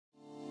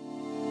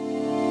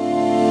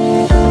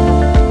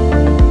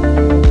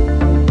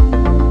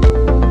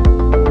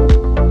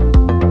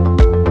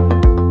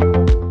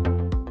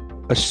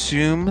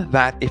Assume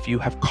that if you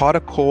have caught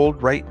a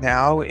cold right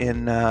now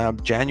in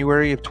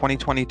January of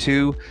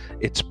 2022,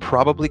 it's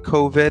probably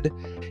COVID.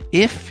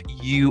 If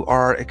you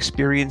are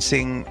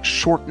experiencing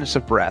shortness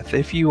of breath,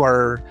 if you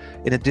are,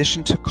 in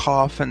addition to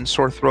cough and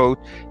sore throat,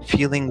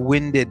 feeling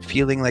winded,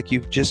 feeling like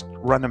you've just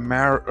run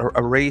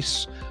a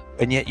race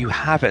and yet you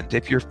haven't,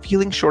 if you're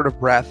feeling short of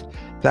breath,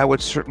 that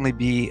would certainly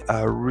be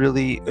a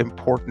really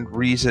important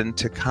reason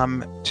to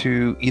come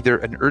to either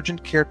an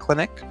urgent care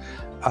clinic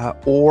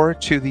or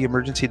to the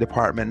emergency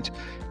department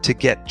to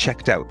get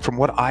checked out. From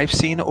what I've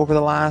seen over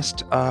the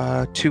last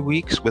 2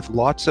 weeks, with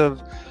lots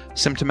of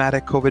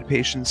symptomatic COVID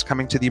patients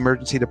coming to the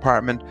emergency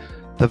department,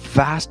 the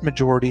vast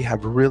majority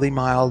have really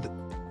mild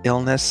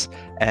illness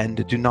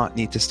and do not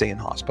need to stay in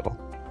hospital.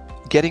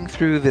 Getting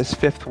through this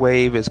fifth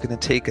wave is going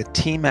to take a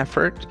team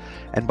effort,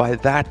 and by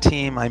that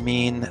team I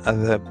mean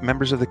the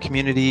members of the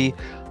community,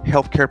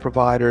 healthcare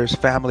providers,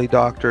 family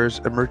doctors,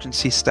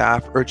 emergency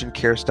staff, urgent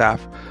care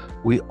staff.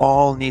 We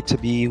all need to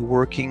be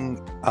working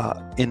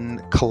in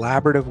a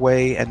collaborative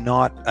way and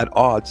not at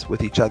odds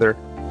with each other.